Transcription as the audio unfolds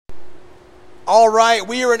All right,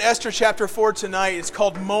 we are in Esther chapter 4 tonight. It's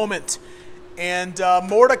called Moment. And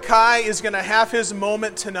Mordecai is going to have his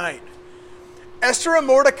moment tonight. Esther and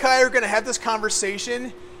Mordecai are going to have this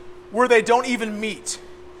conversation where they don't even meet.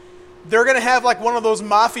 They're going to have like one of those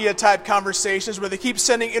mafia type conversations where they keep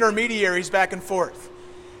sending intermediaries back and forth.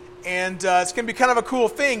 And it's going to be kind of a cool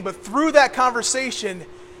thing. But through that conversation,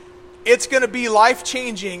 it's going to be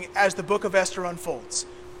life-changing as the book of Esther unfolds.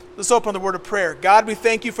 Let's open the word of prayer. God, we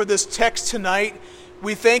thank you for this text tonight.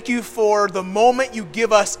 We thank you for the moment you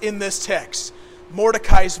give us in this text,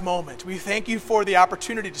 Mordecai's moment. We thank you for the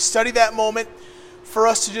opportunity to study that moment, for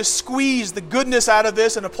us to just squeeze the goodness out of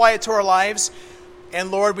this and apply it to our lives.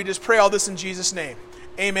 And Lord, we just pray all this in Jesus' name.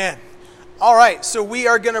 Amen. All right, so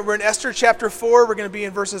we're in Esther chapter 4. We're going to be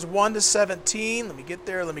in verses 1 to 17. Let me get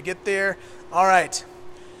there. All right.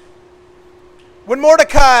 When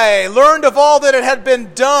Mordecai learned of all that it had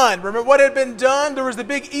been done, remember what had been done? There was the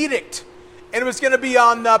big edict, and it was going to be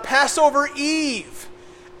on Passover Eve,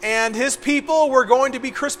 and his people were going to be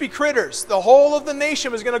crispy critters. The whole of the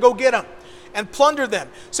nation was going to go get them and plunder them.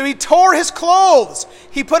 So he tore his clothes,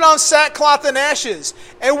 he put on sackcloth and ashes,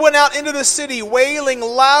 and went out into the city, wailing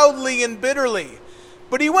loudly and bitterly.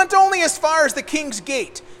 But he went only as far as the king's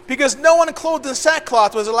gate, because no one clothed in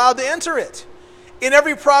sackcloth was allowed to enter it. In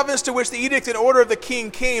every province to which the edict and order of the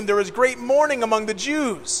king came, there was great mourning among the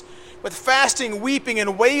Jews, with fasting, weeping,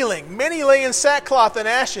 and wailing. Many lay in sackcloth and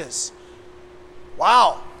ashes.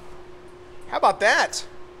 Wow. How about that?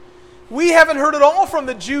 We haven't heard at all from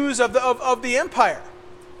the Jews of the empire.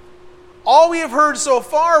 All we have heard so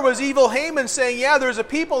far was evil Haman saying, yeah, there's a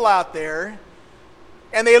people out there,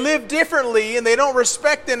 and they live differently, and they don't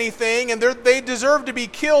respect anything, and they deserve to be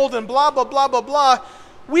killed, and blah, blah, blah, blah, blah.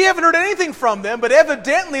 We haven't heard anything from them, but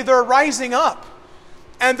evidently they're rising up,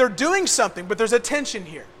 and they're doing something, but there's a tension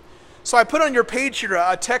here. So I put on your page here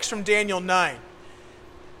a text from Daniel 9.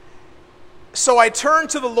 So I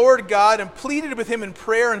turned to the Lord God and pleaded with him in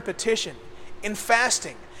prayer and petition, in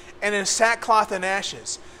fasting, and in sackcloth and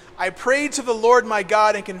ashes. I prayed to the Lord my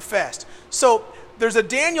God and confessed. So there's a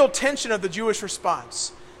Daniel tension of the Jewish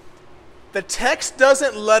response. The text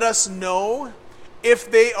doesn't let us know if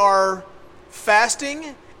they are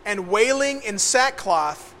fasting and wailing in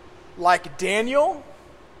sackcloth like Daniel.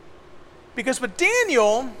 Because with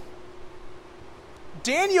Daniel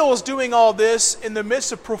is doing all this in the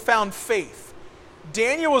midst of profound faith.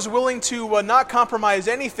 Daniel is willing to not compromise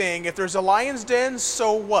anything. If there's a lion's den,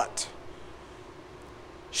 so what?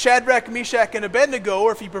 Shadrach, Meshach, and Abednego,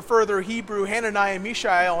 or if you prefer their Hebrew, Hananiah,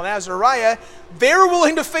 Mishael, and Azariah, they're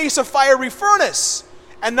willing to face a fiery furnace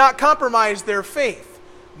and not compromise their faith.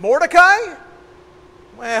 Mordecai?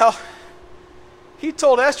 Well, he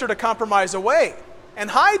told Esther to compromise away and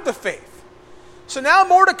hide the faith. So now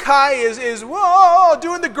Mordecai is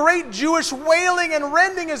doing the great Jewish wailing and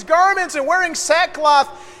rending his garments and wearing sackcloth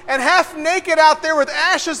and half naked out there with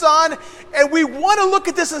ashes on. And we want to look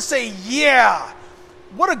at this and say, yeah,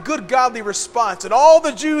 what a good godly response. And all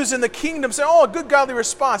the Jews in the kingdom say, oh, a good godly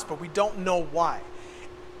response, but we don't know why.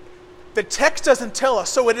 The text doesn't tell us,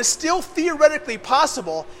 so it is still theoretically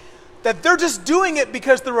possible that they're just doing it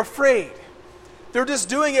because they're afraid. They're just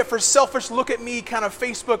doing it for selfish look-at-me kind of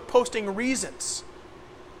Facebook posting reasons.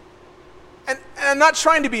 And I'm not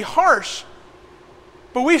trying to be harsh,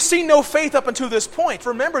 but we've seen no faith up until this point.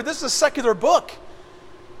 Remember, this is a secular book.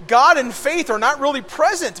 God and faith are not really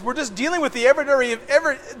present. We're just dealing with the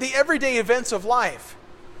everyday events of life.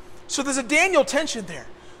 So there's a Daniel tension there.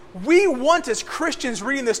 We want, as Christians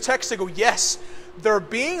reading this text, to go, yes, they're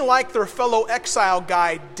being like their fellow exile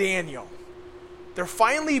guy, Daniel. They're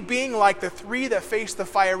finally being like the three that faced the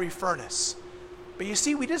fiery furnace. But you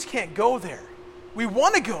see, we just can't go there. We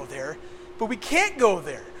want to go there, but we can't go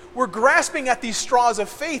there. We're grasping at these straws of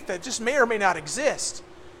faith that just may or may not exist.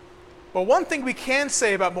 But one thing we can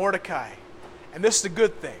say about Mordecai, and this is a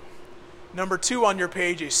good thing. Number 2 on your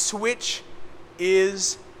page, a switch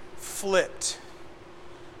is flipped.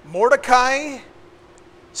 Mordecai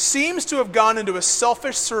seems to have gone into a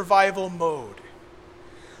selfish survival mode.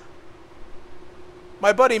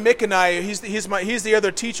 My buddy Mick and I, he's the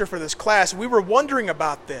other teacher for this class, we were wondering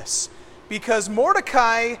about this. Because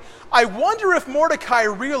Mordecai, I wonder if Mordecai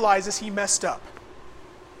realizes he messed up.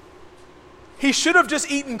 He should have just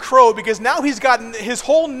eaten crow because now he's gotten his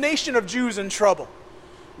whole nation of Jews in trouble.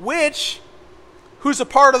 Who's a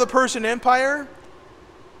part of the Persian Empire?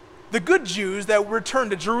 The good Jews that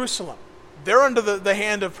returned to Jerusalem. They're under the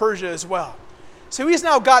hand of Persia as well. So he's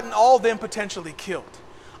now gotten all of them potentially killed.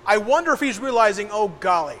 I wonder if he's realizing, oh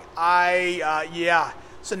golly,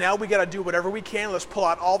 so now we got to do whatever we can. Let's pull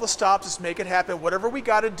out all the stops. Let's make it happen. Whatever we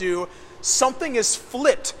got to do. Something is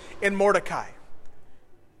flipped in Mordecai.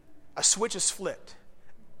 a switch is flipped.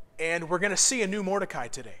 And we're going to see a new Mordecai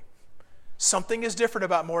today. Something is different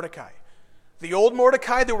about Mordecai. The old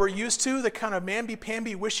Mordecai that we're used to, the kind of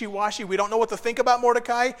mamby-pamby, wishy-washy, we don't know what to think about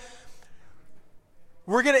Mordecai.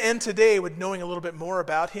 We're going to end today with knowing a little bit more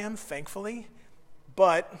about him, thankfully.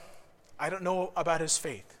 But I don't know about his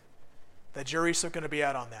faith. The jury's still going to be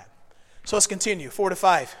out on that. So let's continue,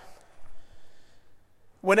 4-5.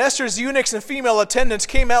 When Esther's eunuchs and female attendants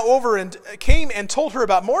came and told her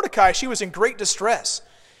about Mordecai, she was in great distress.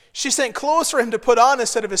 She sent clothes for him to put on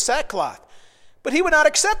instead of his sackcloth, but he would not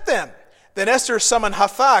accept them. Then Esther summoned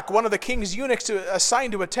Hathach, one of the king's eunuchs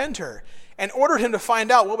assigned to attend her, and ordered him to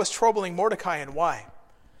find out what was troubling Mordecai and why.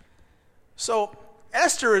 So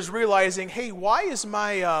Esther is realizing, hey, why is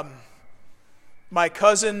my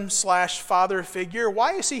cousin / father figure,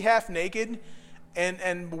 why is he half naked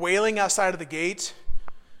and wailing outside of the gate?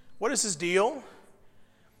 What is his deal?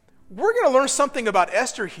 We're going to learn something about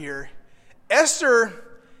Esther here. Esther,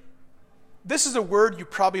 this is a word you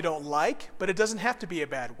probably don't like, but it doesn't have to be a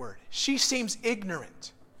bad word. She seems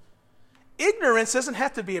ignorant. Ignorance doesn't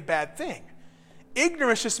have to be a bad thing.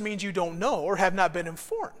 Ignorance just means you don't know or have not been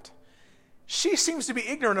informed. She seems to be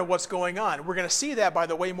ignorant of what's going on. We're going to see that by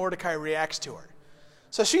the way Mordecai reacts to her.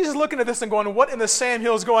 So she's just looking at this and going, what in the Sam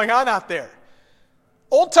Hill is going on out there?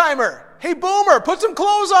 Old timer, hey boomer, put some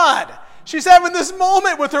clothes on. She's having this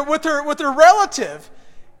moment with her relative.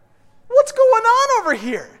 What's going on over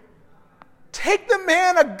here? Take the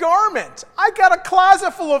man a garment. I got a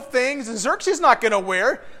closet full of things and Xerxes not going to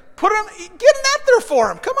wear. Get him out there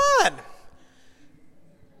for him. Come on.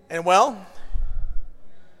 And well,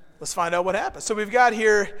 let's find out what happens. So we've got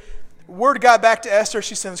here, word got back to Esther.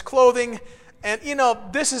 She sends clothing. And,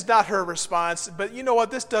 this is not her response. But you know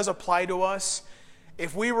what? This does apply to us.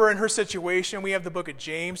 If we were in her situation, we have the book of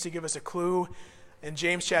James to give us a clue. In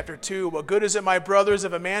James chapter 2, what good is it, my brothers,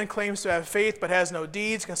 if a man claims to have faith but has no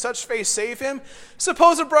deeds? Can such faith save him?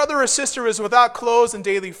 Suppose a brother or sister is without clothes and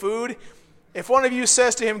daily food. If one of you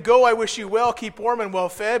says to him, go, I wish you well, keep warm and well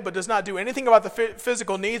fed, but does not do anything about the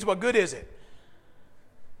physical needs, what good is it?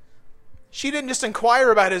 She didn't just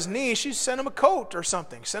inquire about his needs, she sent him a coat or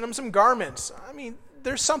something, sent him some garments. I mean,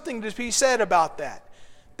 there's something to be said about that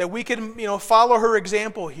we can, follow her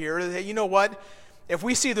example here, that you know what? If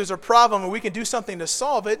we see there's a problem and we can do something to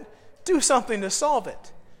solve it, do something to solve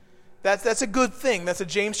it. That's a good thing. That's a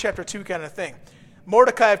James chapter 2 kind of thing.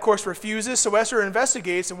 Mordecai, of course, refuses, so Esther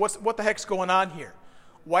investigates, and what the heck's going on here?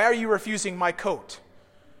 Why are you refusing my coat?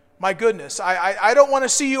 My goodness, I don't want to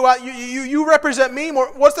see you out. You represent me.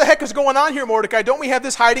 What the heck is going on here, Mordecai? Don't we have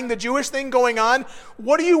this hiding the Jewish thing going on?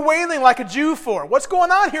 What are you wailing like a Jew for? What's going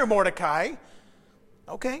on here, Mordecai?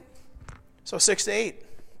 Okay, so 6-8.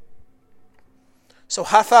 So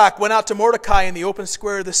Hathach went out to Mordecai in the open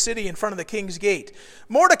square of the city in front of the king's gate.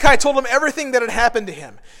 Mordecai told him everything that had happened to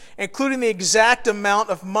him, including the exact amount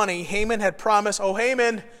of money Haman had promised. Oh,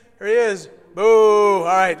 Haman, here he is. Boo. All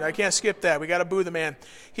right, I can't skip that. We got to boo the man.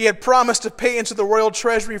 He had promised to pay into the royal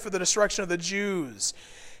treasury for the destruction of the Jews.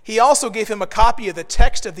 He also gave him a copy of the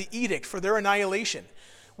text of the edict for their annihilation,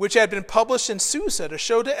 which had been published in Susa, to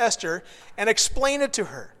show to Esther and explain it to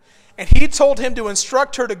her. And he told him to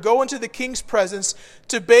instruct her to go into the king's presence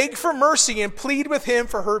to beg for mercy and plead with him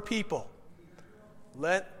for her people.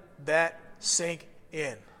 Let that sink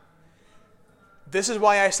in. This is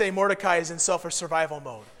why I say Mordecai is in selfish survival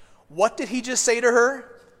mode. What did he just say to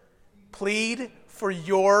her? Plead for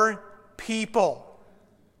your people.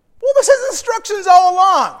 Well, this is instructions all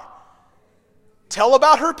along. Tell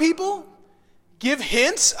about her people? Give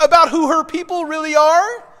hints about who her people really are?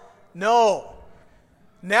 No.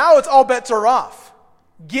 Now it's all bets are off.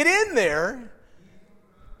 Get in there.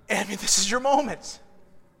 And this is your moment.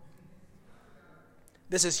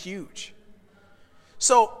 This is huge.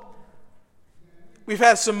 So, we've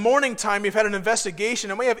had some mourning time, we've had an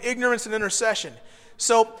investigation, and we have ignorance and intercession.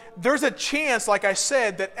 So, there's a chance, like I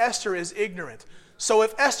said, that Esther is ignorant. So,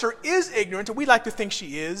 if Esther is ignorant, and we like to think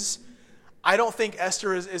she is, I don't think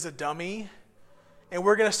Esther is a dummy. And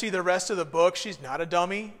we're going to see the rest of the book. She's not a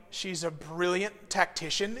dummy. She's a brilliant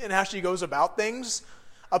tactician in how she goes about things.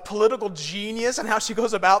 A political genius in how she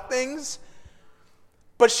goes about things.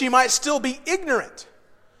 But she might still be ignorant.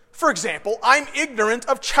 For example, I'm ignorant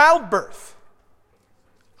of childbirth.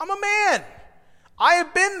 I'm a man. I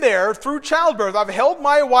have been there through childbirth. I've held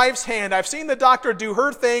my wife's hand. I've seen the doctor do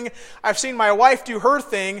her thing. I've seen my wife do her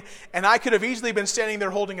thing. And I could have easily been standing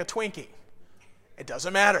there holding a Twinkie. It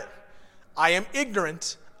doesn't matter. I am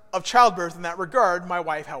ignorant of childbirth in that regard. My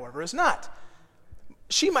wife, however, is not.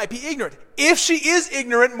 She might be ignorant. If she is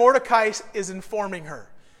ignorant, Mordecai is informing her.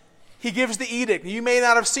 He gives the edict. You may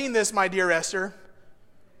not have seen this, my dear Esther.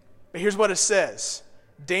 But here's what it says.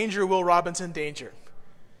 Danger, Will Robinson, danger.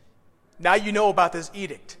 Now you know about this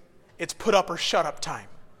edict. It's put up or shut up time.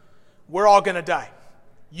 We're all going to die.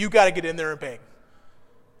 You got to get in there and beg.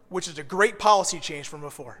 Which is a great policy change from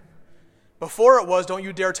before. Before it was, don't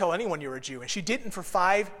you dare tell anyone you're a Jew. And she didn't for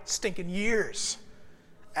 5 stinking years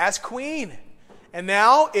as queen. And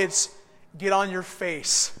now it's get on your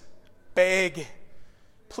face. Beg.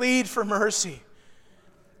 Plead for mercy.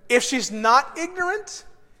 If she's not ignorant,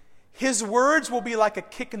 his words will be like a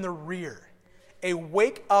kick in the rear. A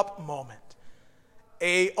wake-up moment.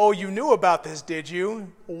 Oh, you knew about this, did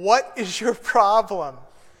you? What is your problem?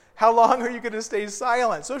 How long are you going to stay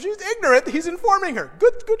silent? So if she's ignorant, he's informing her.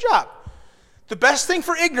 Good job. The best thing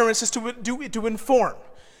for ignorance is to inform,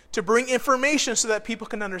 to bring information so that people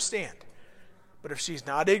can understand. But if she's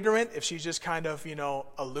not ignorant, if she's just kind of,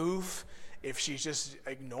 aloof, if she's just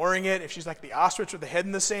ignoring it, if she's like the ostrich with the head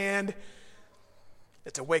in the sand,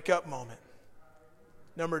 it's a wake-up moment.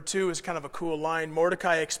 Number 2 is kind of a cool line.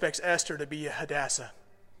 Mordecai expects Esther to be a Hadassah.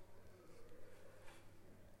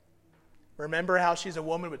 Remember how she's a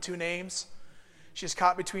woman with 2 names? She's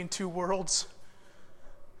caught between 2 worlds.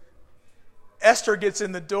 Esther gets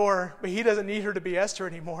in the door, but he doesn't need her to be Esther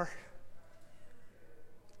anymore.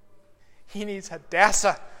 He needs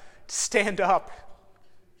Hadassah to stand up.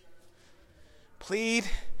 Plead,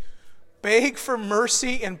 beg for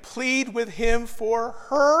mercy, and plead with him for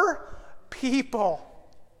her people.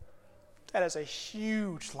 That is a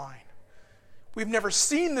huge line. We've never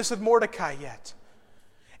seen this with Mordecai yet.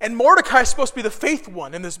 And Mordecai is supposed to be the faithful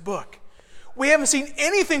one in this book. We haven't seen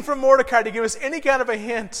anything from Mordecai to give us any kind of a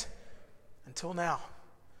hint until now.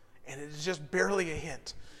 And it is just barely a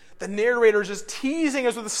hint. The narrator is just teasing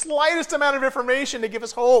us with the slightest amount of information to give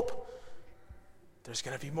us hope. There's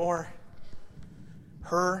going to be more.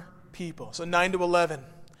 Her people. So 9-11.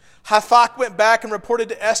 Hathach went back and reported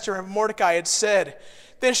to Esther what Mordecai had said.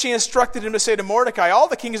 Then she instructed him to say to Mordecai, all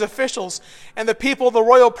the king's officials and the people of the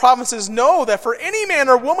royal provinces know that for any man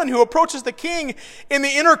or woman who approaches the king in the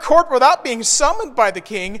inner court without being summoned by the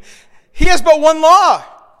king, he has but one law.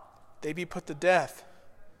 They be put to death.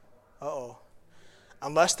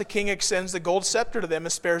 Unless the king extends the gold scepter to them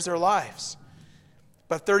and spares their lives.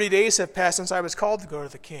 But 30 days have passed since I was called to go to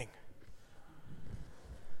the king.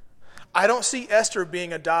 I don't see Esther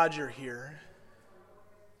being a dodger here.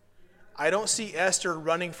 I don't see Esther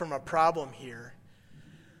running from a problem here.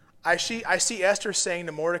 I see Esther saying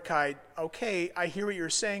to Mordecai, okay, I hear what you're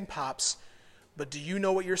saying, Pops, but do you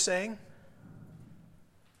know what you're saying?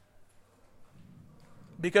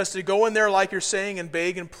 Because to go in there like you're saying and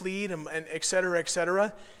beg and plead and et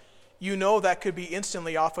cetera, you know that could be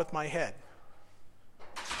instantly off with my head.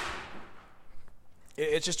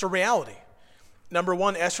 It's just a reality. Number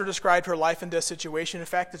 1, Esther described her life and death situation. In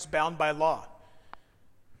fact, it's bound by law.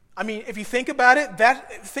 I mean, if you think about it,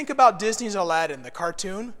 think about Disney's Aladdin, the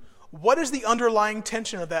cartoon. What is the underlying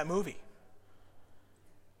tension of that movie?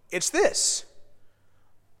 It's this.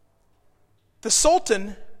 The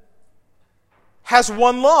Sultan has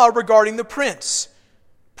one law regarding the prince.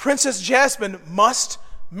 Princess Jasmine must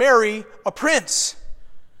marry a prince.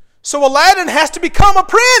 So Aladdin has to become a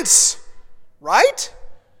prince, right?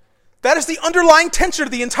 That is the underlying tension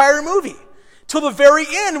of the entire movie. Till the very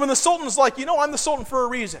end when the Sultan's like, I'm the Sultan for a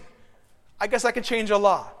reason. I guess I can change a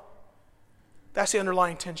law. That's the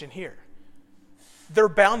underlying tension here. They're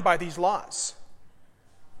bound by these laws.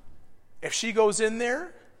 If she goes in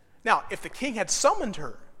there, now if the king had summoned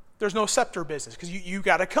her, there's no scepter business because you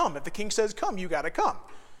got to come. If the king says come, you got to come.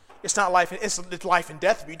 It's not life. It's life and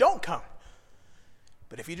death if you don't come.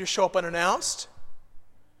 But if you just show up unannounced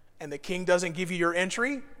and the king doesn't give you your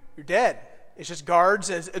entry, you're dead. It's just guards.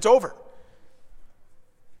 It's over.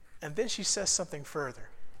 And then she says something further.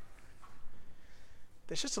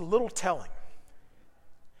 That's just a little telling.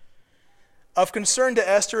 Of concern to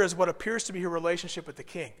Esther is what appears to be her relationship with the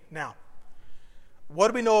king. Now, what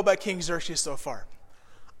do we know about King Xerxes so far?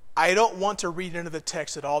 I don't want to read into the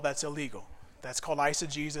text at all. That's illegal. That's called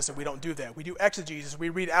eisegesis, and we don't do that. We do exegesis. We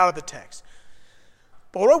read out of the text.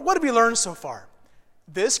 But what have we learned so far?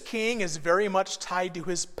 This king is very much tied to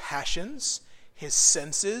his passions, his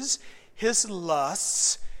senses, his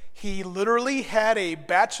lusts. He literally had a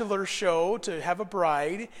bachelor show to have a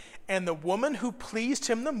bride, and the woman who pleased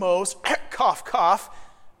him the most, cough, cough,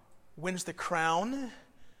 wins the crown.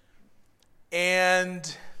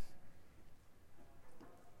 And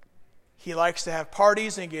he likes to have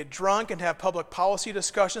parties and get drunk and have public policy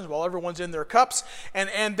discussions while everyone's in their cups.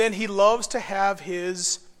 And then he loves to have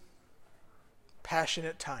his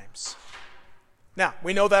passionate times. Now,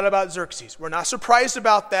 we know that about Xerxes. We're not surprised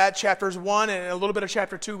about that. Chapters 1 and a little bit of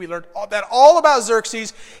chapter 2, we learned all about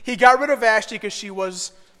Xerxes. He got rid of Vashti because she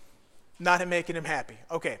was not making him happy.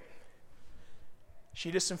 Okay.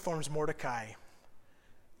 She just informs Mordecai.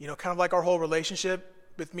 You know, kind of like our whole relationship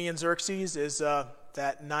with me and Xerxes is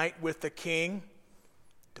that night with the king.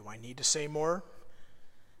 Do I need to say more?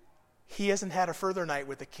 He hasn't had a further night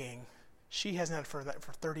with the king. She hasn't had a further night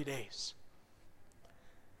for 30 days.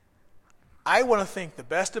 I want to think the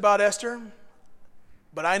best about Esther,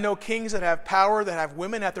 but I know kings that have power, that have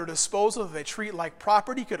women at their disposal, that they treat like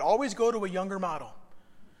property, could always go to a younger model.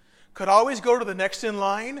 Could always go to the next in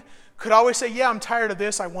line. Could always say, yeah, I'm tired of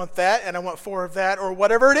this, I want that, and I want 4 of that, or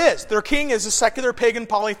whatever it is. Their king is a secular, pagan,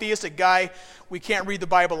 polytheistic guy. We can't read the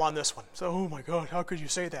Bible on this one. So, oh my God, how could you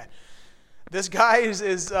say that? This guy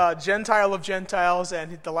is Gentile of Gentiles,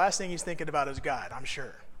 and the last thing he's thinking about is God, I'm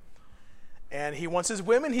sure. And he wants his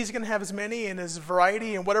women, he's going to have as many and his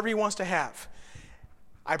variety and whatever he wants to have.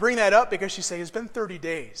 I bring that up because she says, it's been 30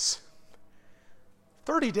 days.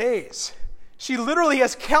 30 days. She literally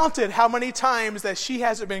has counted how many times that she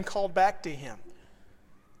hasn't been called back to him.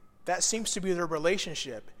 That seems to be their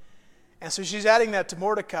relationship. And so she's adding that to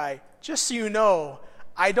Mordecai. Just so you know,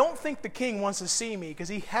 I don't think the king wants to see me because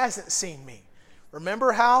he hasn't seen me.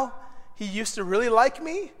 Remember how he used to really like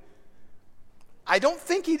me? I don't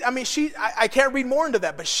think I can't read more into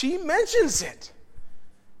that, but she mentions it.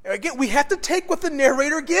 Again, we have to take what the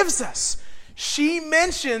narrator gives us. She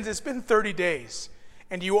mentions it's been 30 days.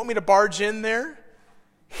 And do you want me to barge in there?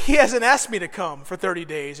 He hasn't asked me to come for 30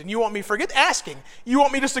 days. And you want me, forget asking. You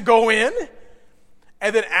want me just to go in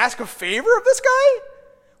and then ask a favor of this guy?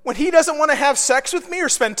 When he doesn't want to have sex with me or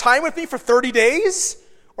spend time with me for 30 days?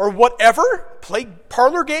 Or whatever? Play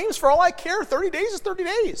parlor games for all I care. 30 days is 30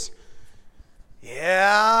 days.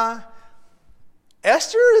 Yeah.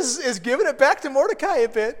 Esther is giving it back to Mordecai a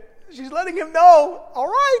bit. She's letting him know, all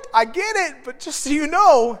right, I get it, but just so you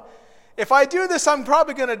know, if I do this, I'm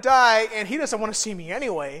probably going to die, and he doesn't want to see me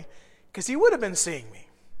anyway, because he would have been seeing me.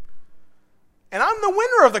 And I'm the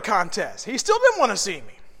winner of the contest. He still didn't want to see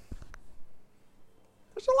me.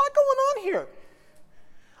 There's a lot going on here.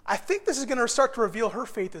 I think this is going to start to reveal her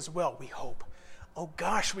faith as well, we hope. Oh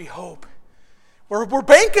gosh, we hope. We're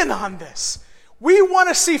banking on this. We want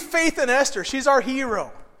to see faith in Esther. She's our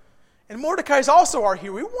hero. And Mordecai's also our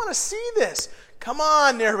hero. We want to see this. Come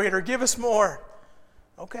on, narrator, give us more.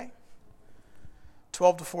 Okay.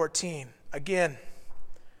 12 to 14. Again.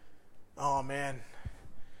 Oh, man.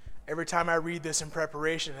 Every time I read this in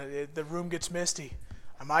preparation, the room gets misty.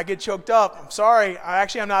 I might get choked up. I'm sorry.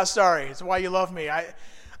 I'm not sorry. It's why you love me.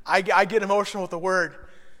 I get emotional with the word.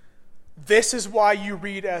 This is why you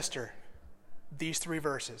read Esther. These 3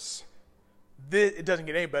 verses. It doesn't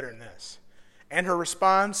get any better than this. And her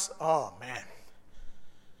response, oh man.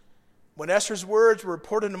 When Esther's words were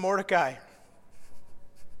reported to Mordecai,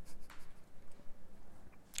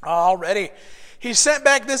 already, he sent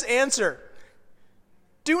back this answer.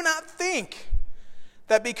 Do not think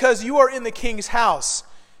that because you are in the king's house,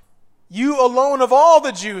 you alone of all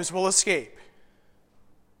the Jews will escape.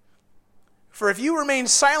 For if you remain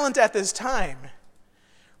silent at this time,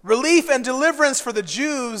 relief and deliverance for the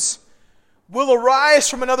Jews will arise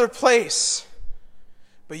from another place,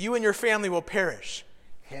 but you and your family will perish.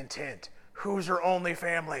 Hint, hint. Who's her only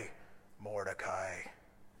family? Mordecai.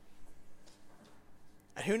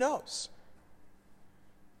 And who knows?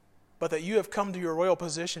 But that you have come to your royal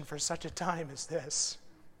position for such a time as this.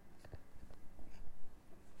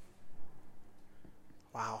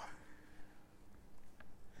 Wow.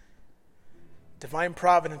 Divine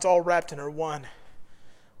providence all wrapped in her one.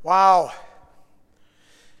 Wow.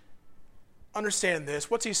 Understand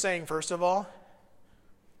this. What's he saying, first of all?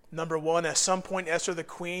 Number 1, at some point, Esther the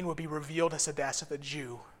queen will be revealed as Hadassah the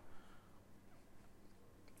Jew.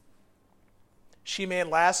 She may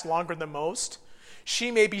last longer than most.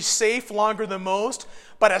 She may be safe longer than most.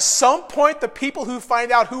 But at some point, the people who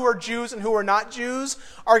find out who are Jews and who are not Jews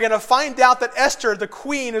are going to find out that Esther, the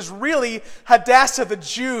queen, is really Hadassah the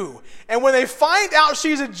Jew. And when they find out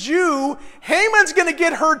she's a Jew, Haman's going to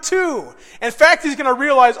get her too. In fact, he's going to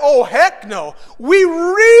realize, oh, heck no. We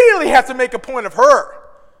really have to make a point of her.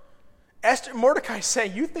 Mordecai's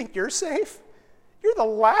saying, you think you're safe? You're the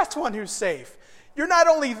last one who's safe. You're not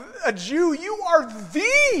only a Jew, you are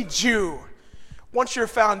the Jew. Once you're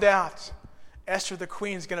found out, Esther the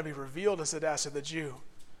queen is going to be revealed as Hadassah the Jew.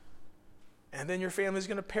 And then your family's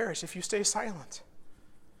going to perish if you stay silent.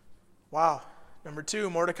 Wow. Number 2,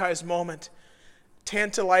 Mordecai's moment.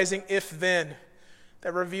 Tantalizing if-then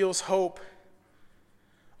that reveals hope.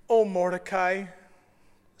 Oh, Mordecai.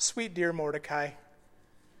 Sweet dear Mordecai.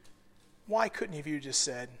 why couldn't you have just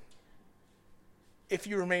said, if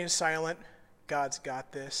you remain silent, God's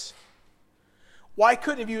got this? Why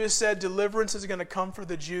couldn't you have said, deliverance is going to come for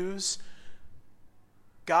the Jews?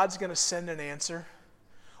 God's going to send an answer.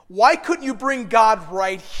 Why couldn't you bring God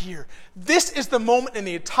right here? This is the moment in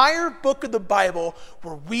the entire book of the Bible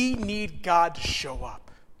where we need God to show up.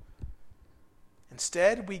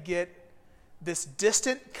 Instead, we get this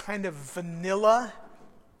distant kind of vanilla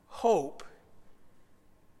hope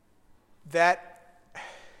that,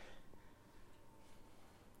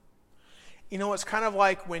 it's kind of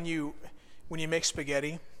like when you make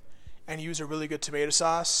spaghetti and you use a really good tomato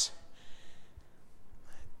sauce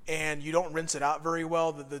and you don't rinse it out very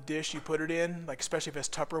well, the dish you put it in, like especially if it's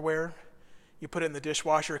Tupperware, you put it in the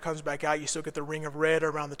dishwasher, it comes back out, you still get the ring of red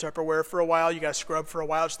around the Tupperware for a while, you got to scrub for a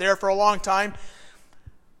while, it's there for a long time.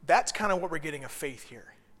 That's kind of what we're getting of faith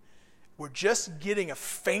here. We're just getting a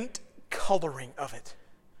faint coloring of it.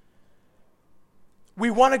 We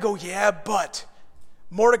want to go, yeah, but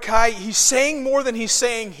Mordecai, he's saying more than he's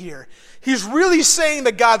saying here. He's really saying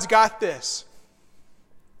that God's got this.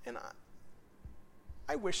 And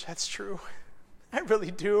I wish that's true. I really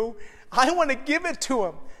do. I want to give it to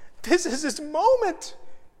him. This is his moment.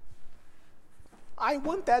 I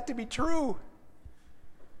want that to be true.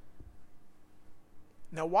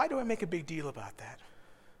 Now, why do I make a big deal about that?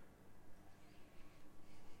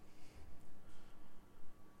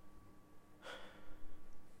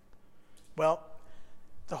 Well,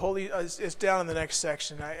 the Holy is down in the next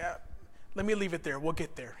section. Let me leave it there. We'll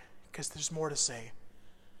get there because there's more to say.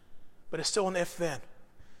 But it's still an if-then.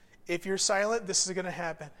 If you're silent, this is going to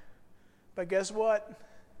happen. But guess what?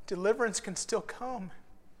 Deliverance can still come.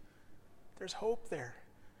 There's hope there.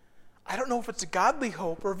 I don't know if it's a godly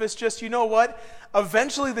hope or if it's just,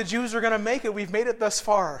 eventually the Jews are going to make it. We've made it thus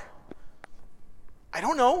far. I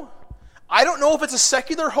don't know. I don't know if it's a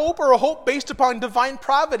secular hope or a hope based upon divine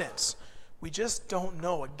providence. We just don't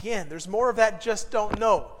know. Again, there's more of that just don't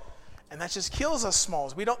know. And that just kills us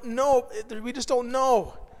smalls. We don't know. We just don't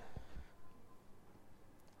know.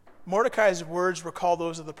 Mordecai's words recall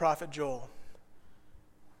those of the prophet Joel.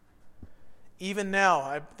 Even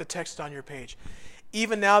now, the text on your page.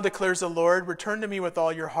 Even now, declares the Lord, return to me with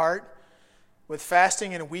all your heart, with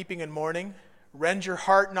fasting and weeping and mourning. Rend your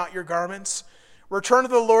heart, not your garments. Return to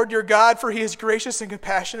the Lord your God, for he is gracious and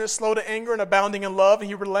compassionate, slow to anger and abounding in love, and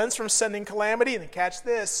he relents from sending calamity. And catch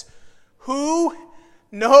this. Who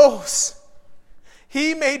knows?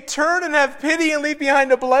 He may turn and have pity and leave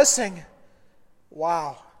behind a blessing.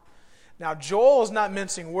 Wow. Now, Joel is not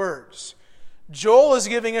mincing words. Joel is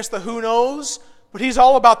giving us the who knows, but he's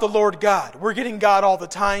all about the Lord God. We're getting God all the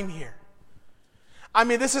time here. I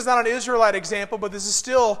mean, this is not an Israelite example, but this is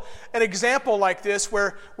still an example like this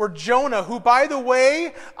where Jonah, who, by the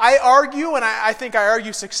way, I argue, and I think I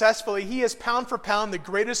argue successfully, he is pound for pound the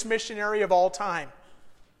greatest missionary of all time.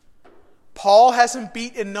 Paul has him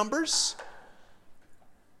beat in numbers,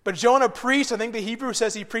 but Jonah preached, I think the Hebrew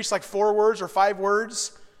says he preached like 4 words or 5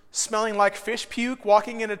 words, smelling like fish puke,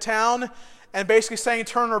 walking into town, and basically saying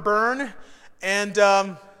turn or burn, and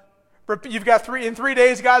you've got in 3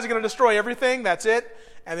 days, God's going to destroy everything. That's it.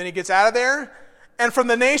 And then he gets out of there. And from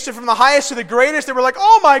the nation, from the highest to the greatest, they were like,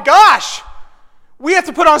 oh my gosh, we have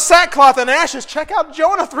to put on sackcloth and ashes. Check out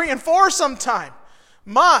Jonah 3 and 4 sometime.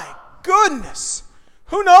 My goodness.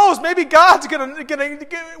 Who knows? Maybe God's going to,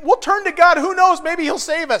 we'll turn to God. Who knows? Maybe he'll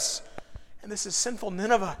save us. And this is sinful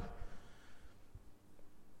Nineveh.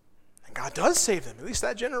 And God does save them, at least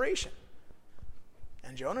that generation.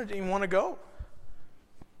 And Jonah didn't even want to go.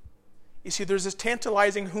 You see, there's this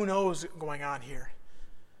tantalizing who knows going on here.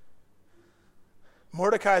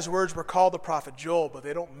 Mordecai's words recall the prophet Joel, but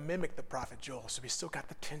they don't mimic the prophet Joel, so we still got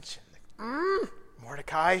the tension.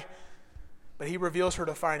 Mordecai. But he reveals her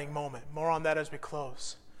defining moment. More on that as we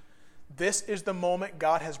close. This is the moment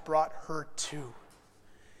God has brought her to.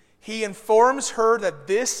 He informs her that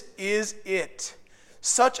this is it.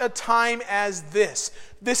 Such a time as this.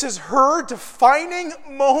 This is her defining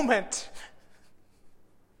moment.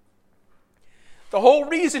 The whole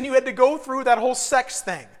reason you had to go through that whole sex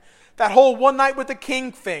thing, that whole one night with the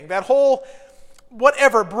king thing, that whole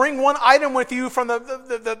whatever, bring one item with you from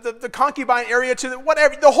the concubine area to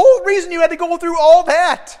whatever. The whole reason you had to go through all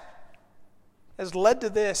that has led to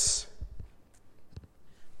this.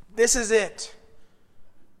 This is it.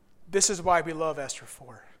 This is why we love Esther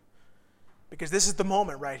 4. Because this is the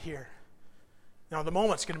moment right here. Now the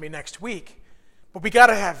moment's going to be next week, but we got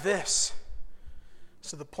to have this.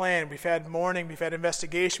 So the plan, we've had mourning, we've had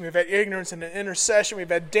investigation, we've had ignorance and an intercession, we've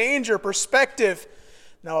had danger, perspective.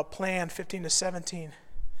 Now a plan, 15 to 17.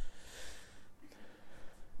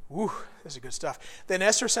 Ooh, this is good stuff. Then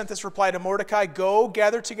Esther sent this reply to Mordecai, "Go,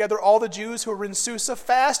 gather together all the Jews who are in Susa,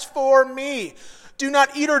 fast for me. Do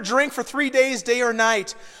not eat or drink for 3 days, day or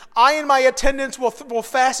night. I and my attendants will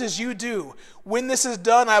fast as you do. When this is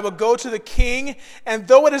done, I will go to the king, and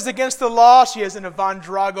though it is against the law," she has an Ivan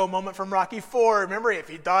Drago moment from Rocky IV. Remember, if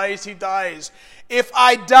he dies, he dies. "If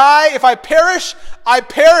I die, if I perish, I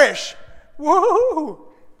perish." Woo!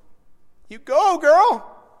 You go, girl.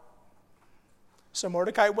 So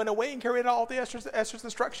Mordecai went away and carried out all the Esther's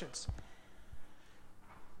instructions.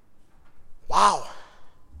 Wow.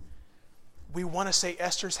 We want to say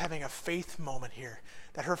Esther's having a faith moment here,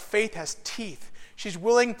 that her faith has teeth. She's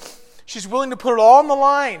willing to put it all on the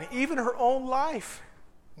line, even her own life.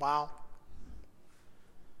 Wow.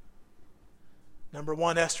 Number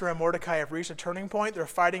one, Esther and Mordecai have reached a turning point. They're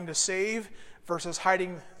fighting to save versus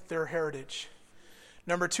hiding their heritage.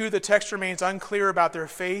 Number two, the text remains unclear about their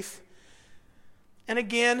faith. And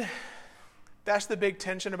again, that's the big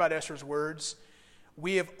tension about Esther's words.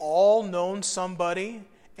 We have all known somebody,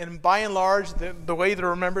 and by and large, the way to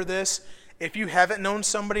remember this, if you haven't known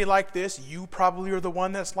somebody like this, you probably are the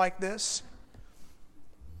one that's like this.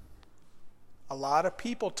 A lot of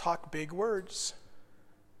people talk big words.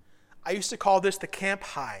 I used to call this the camp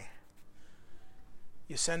high.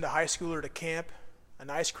 You send a high schooler to camp, a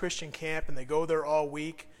nice Christian camp, and they go there all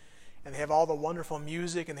week, and they have all the wonderful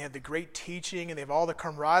music, and they have the great teaching, and they have all the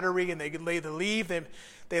camaraderie, and they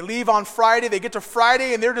leave on Friday. They get to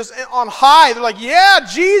Friday, and they're just on high. They're like, yeah,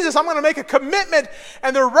 Jesus, I'm going to make a commitment,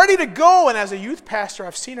 and they're ready to go. And as a youth pastor,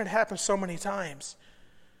 I've seen it happen so many times.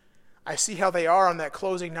 I see how they are on that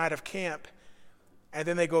closing night of camp, and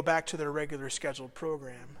then they go back to their regular scheduled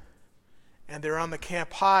program. And they're on the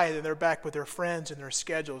camp high, and they're back with their friends and their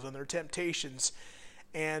schedules and their temptations.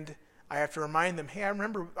 And I have to remind them, hey, I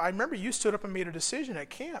remember you stood up and made a decision at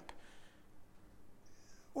camp.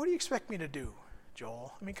 What do you expect me to do,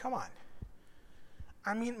 Joel? I mean, come on.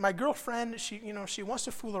 I mean, my girlfriend, she wants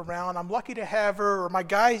to fool around. I'm lucky to have her. Or my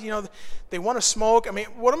guys, they want to smoke. I mean,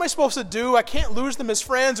 what am I supposed to do? I can't lose them as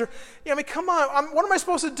friends. Or, I mean, come on. What am I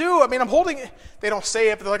supposed to do? I mean, they don't say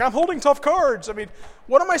it, but they're like, I'm holding tough cards. I mean,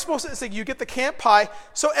 what am I supposed to, it's like you get the camp pie.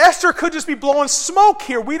 So Esther could just be blowing smoke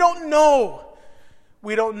here. We don't know.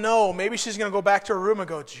 Maybe she's going to go back to her room and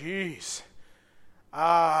go, geez,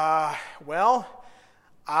 well,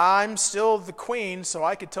 I'm still the queen, so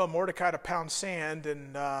I could tell Mordecai to pound sand,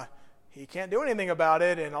 and he can't do anything about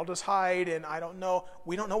it, and I'll just hide, and I don't know.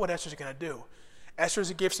 We don't know what Esther's going to do.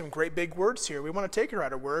 Esther's gives some great big words here. We want to take her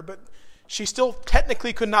at her word, but she still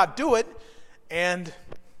technically could not do it, and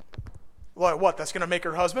what, that's going to make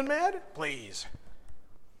her husband mad? Please.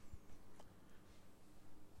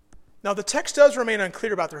 Now, the text does remain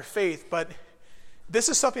unclear about their faith, but this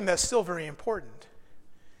is something that's still very important.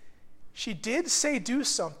 She did say do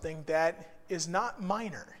something that is not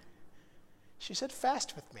minor. She said,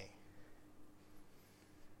 fast with me.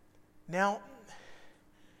 Now,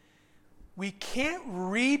 we can't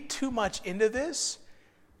read too much into this,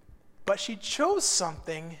 but she chose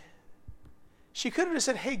something. She could have just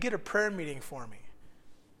said, hey, get a prayer meeting for me.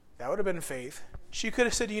 That would have been faith. She could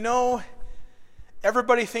have said,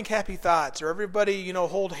 everybody think happy thoughts, or everybody,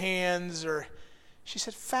 hold hands, or she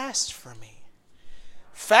said, fast for me.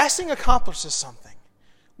 Fasting accomplishes something.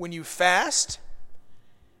 When you fast,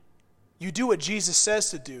 you do what Jesus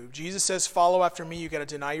says to do. Jesus says, follow after me, you got to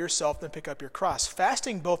deny yourself, then pick up your cross.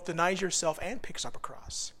 Fasting both denies yourself and picks up a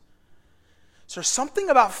cross. So there's something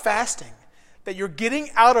about fasting that you're getting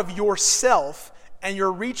out of yourself and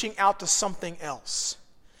you're reaching out to something else.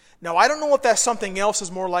 Now, I don't know if that something else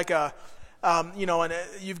is more like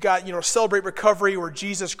you've got, Celebrate Recovery, where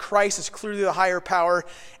Jesus Christ is clearly the higher power,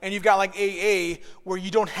 and you've got like AA, where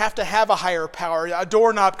you don't have to have a higher power. A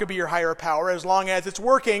doorknob could be your higher power. As long as it's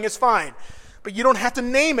working, it's fine. But you don't have to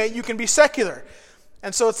name it. You can be secular.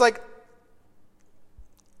 And so it's like,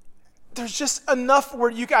 there's just enough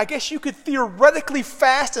where I guess you could theoretically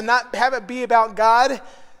fast and not have it be about God,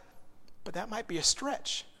 but that might be a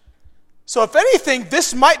stretch. So if anything,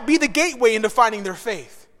 this might be the gateway into finding their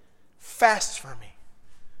faith. Fast for me.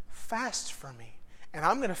 Fast for me. And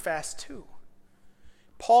I'm going to fast too.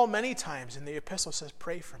 Paul many times in the epistle says,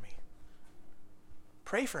 pray for me.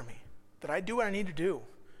 Pray for me that I do what I need to do.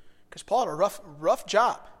 Because Paul had a rough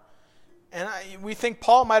job. And we think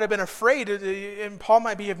Paul might have been afraid, and Paul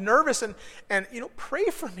might be nervous. And pray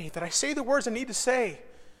for me that I say the words I need to say.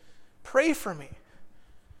 Pray for me.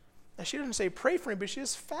 Now, she doesn't say pray for me, but she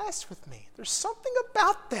says fast with me. There's something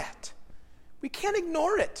about that. We can't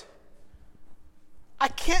ignore it. I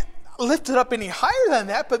can't lift it up any higher than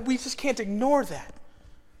that, but we just can't ignore that.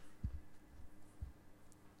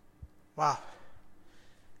 Wow.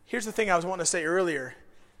 Here's the thing I was wanting to say earlier.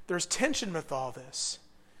 There's tension with all this.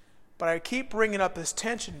 But I keep bringing up this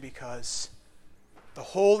tension because the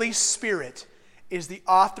Holy Spirit is the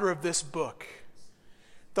author of this book.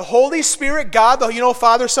 The Holy Spirit, God,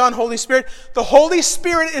 Father, Son, Holy Spirit, the Holy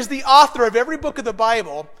Spirit is the author of every book of the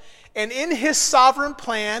Bible. And in His sovereign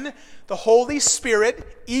plan, the Holy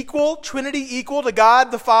Spirit, Trinity equal to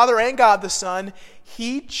God the Father and God the Son,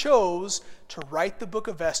 He chose to write the book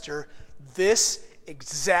of Esther this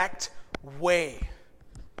exact way.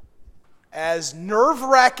 As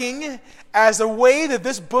nerve-wracking as the way that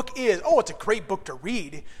this book is, it's a great book to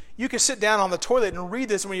read. You can sit down on the toilet and read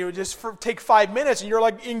this when you just take 5 minutes and you're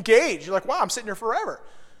like engaged. You're like, wow, I'm sitting here forever.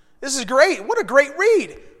 This is great. What a great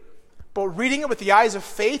read. But reading it with the eyes of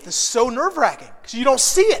faith is so nerve-wracking because you don't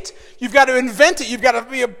see it. You've got to invent it. You've got to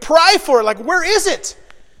be a pry for it. Like, where is it?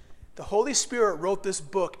 The Holy Spirit wrote this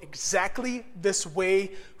book exactly this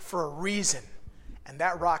way for a reason. And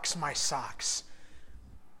that rocks my socks.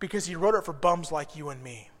 Because He wrote it for bums like you and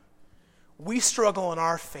me. We struggle in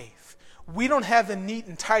our faith. We don't have the neat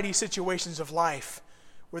and tidy situations of life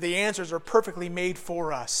where the answers are perfectly made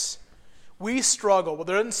for us. We struggle. Well,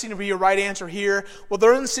 there doesn't seem to be a right answer here. Well,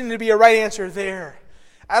 there doesn't seem to be a right answer there.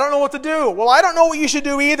 I don't know what to do. Well, I don't know what you should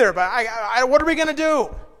do either, but what are we going to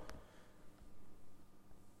do?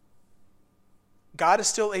 God is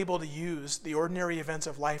still able to use the ordinary events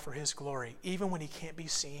of life for His glory, even when He can't be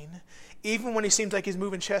seen, even when He seems like He's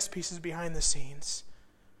moving chess pieces behind the scenes.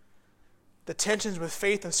 The tensions with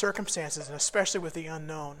faith and circumstances, and especially with the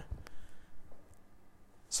unknown.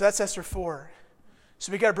 So that's Esther 4.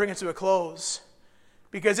 So we got to bring it to a close.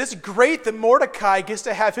 Because it's great that Mordecai gets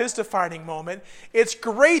to have his defining moment. It's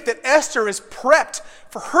great that Esther is prepped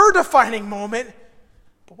for her defining moment.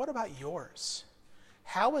 But what about yours?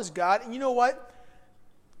 How is God? And you know what?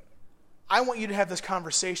 I want you to have this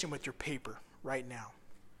conversation with your paper right now.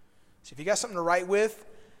 So if you got something to write with,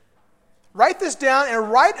 write this down and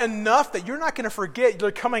write enough that you're not going to forget.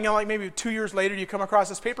 You're coming out like maybe 2 years later, you come across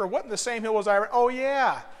this paper. What in the same hill was I? Oh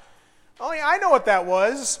yeah, I know what that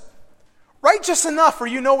was. Write just enough where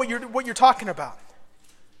you know what you're talking about.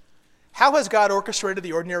 How has God orchestrated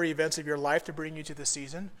the ordinary events of your life to bring you to this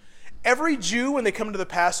season? Every Jew, when they come to the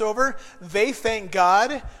Passover, they thank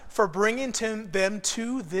God for bringing them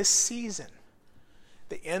to this season.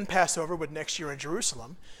 They end Passover with next year in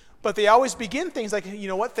Jerusalem, but they always begin things like, you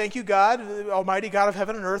know what, thank you, God, Almighty God of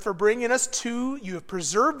heaven and earth, for bringing us to, you have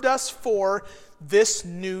preserved us for this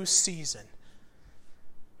new season.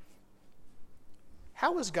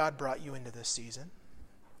 How has God brought you into this season?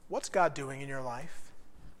 What's God doing in your life?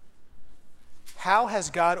 How has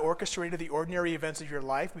God orchestrated the ordinary events of your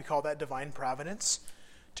life, we call that divine providence,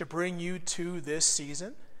 to bring you to this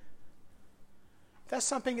season? That's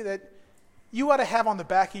something that you ought to have on the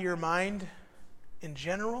back of your mind in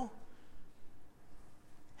general.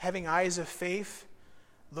 Having eyes of faith,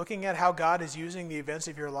 looking at how God is using the events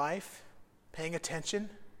of your life, paying attention,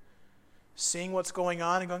 seeing what's going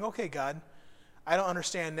on and going, okay, God, I don't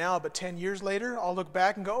understand now, but 10 years later, I'll look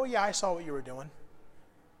back and go, oh yeah, I saw what you were doing.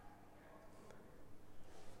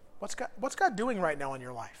 What's God doing right now in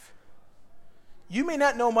your life? You may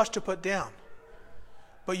not know much to put down,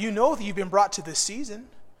 but you know that you've been brought to this season.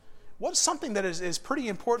 What's something that is pretty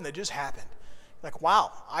important that just happened? Like,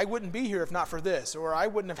 wow, I wouldn't be here if not for this, or I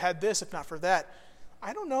wouldn't have had this if not for that.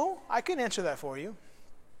 I don't know. I can answer that for you.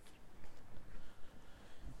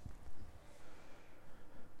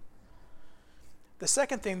 The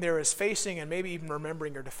second thing there is facing and maybe even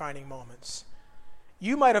remembering your defining moments.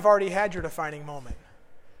 You might have already had your defining moment.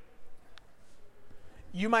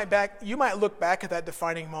 You might look back at that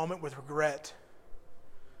defining moment with regret.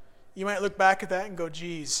 You might look back at that and go,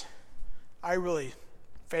 geez, I really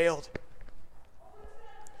failed.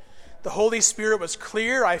 The Holy Spirit was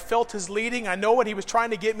clear. I felt His leading. I know what He was trying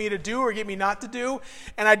to get me to do or get me not to do,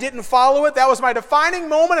 and I didn't follow it. That was my defining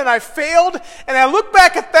moment, and I failed. And I look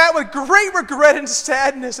back at that with great regret and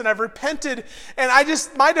sadness, and I've repented, and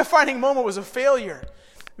my defining moment was a failure.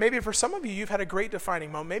 Maybe for some of you, you've had a great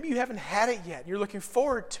defining moment. Maybe you haven't had it yet. You're looking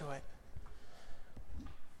forward to it.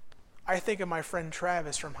 I think of my friend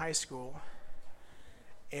Travis from high school,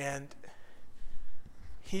 and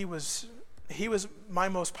he was my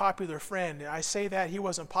most popular friend. And I say that he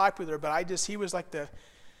wasn't popular, but he was like the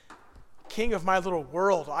king of my little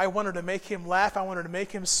world. I wanted to make him laugh. I wanted to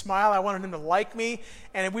make him smile. I wanted him to like me.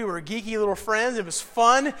 And we were geeky little friends. It was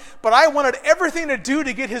fun. But I wanted everything to do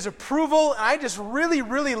to get his approval. And I just really,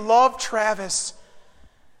 really loved Travis.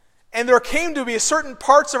 And there came to be certain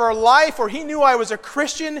parts of our life where he knew I was a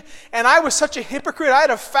Christian, and I was such a hypocrite. I had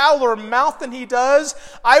a fouler mouth than he does.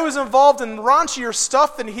 I was involved in raunchier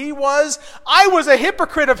stuff than he was. I was a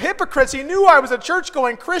hypocrite of hypocrites. He knew I was a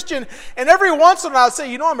church-going Christian, and every once in a while I'd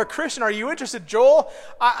say, I'm a Christian. Are you interested, Joel?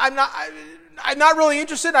 I'm not really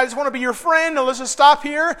interested. I just want to be your friend, and let's just stop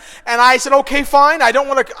here. And I said, okay, fine. I don't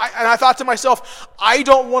want to, and I thought to myself, I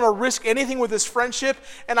don't want to risk anything with this friendship.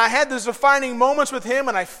 And I had those defining moments with him,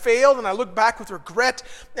 and I failed, and I look back with regret.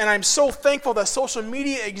 And I'm so thankful that social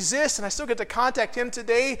media exists, and I still get to contact him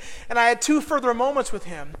today. And I had 2 further moments with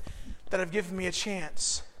him that have given me a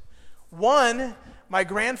chance. One, my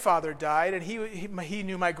grandfather died, and he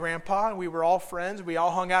knew my grandpa, and we were all friends. We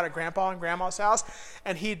all hung out at Grandpa and Grandma's house,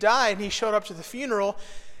 and he died, and he showed up to the funeral,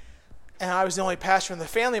 and I was the only pastor in the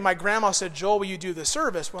family. My grandma said, Joel, will you do the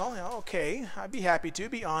service? Well, okay, I'd be happy to,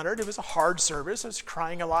 be honored. It was a hard service. I was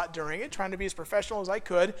crying a lot during it, trying to be as professional as I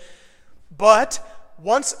could. But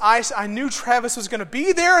once I knew Travis was going to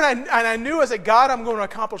be there, and I knew, I said, God, I'm going to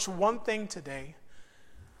accomplish one thing today.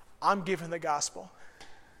 I'm giving the gospel.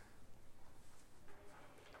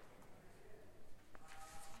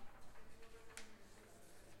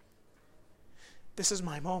 This is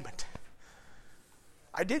my moment.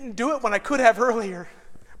 I didn't do it when I could have earlier,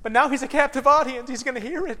 but now he's a captive audience. He's going to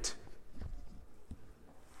hear it.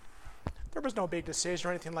 There was no big decision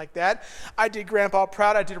or anything like that. I did Grandpa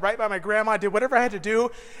proud. I did right by my grandma. I did whatever I had to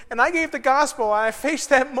do, and I gave the gospel. And I faced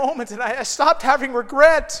that moment, and I stopped having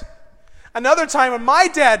regret. Another time when my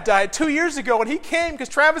dad died 2 years ago, and he came because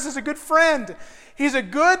Travis is a good friend. He's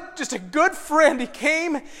just a good friend. He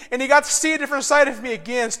came and he got to see a different side of me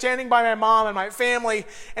again, standing by my mom and my family,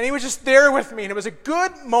 and he was just there with me. And it was a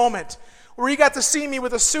good moment where he got to see me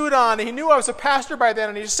with a suit on, and he knew I was a pastor by then,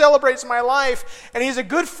 and he celebrates my life, and he's a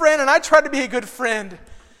good friend, and I tried to be a good friend.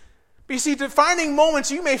 But you see, defining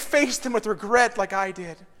moments, you may face them with regret like I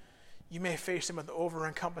did. You may face them with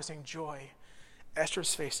over-encompassing joy.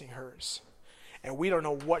 Esther's facing hers, and we don't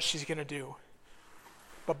know what she's going to do.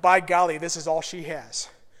 But by golly, this is all she has.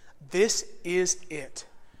 This is it.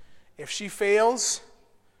 If she fails,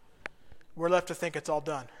 we're left to think it's all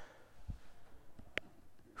done.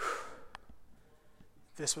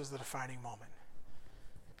 This was the defining moment.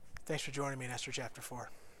 Thanks for joining me in Esther chapter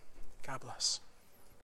 4. God bless.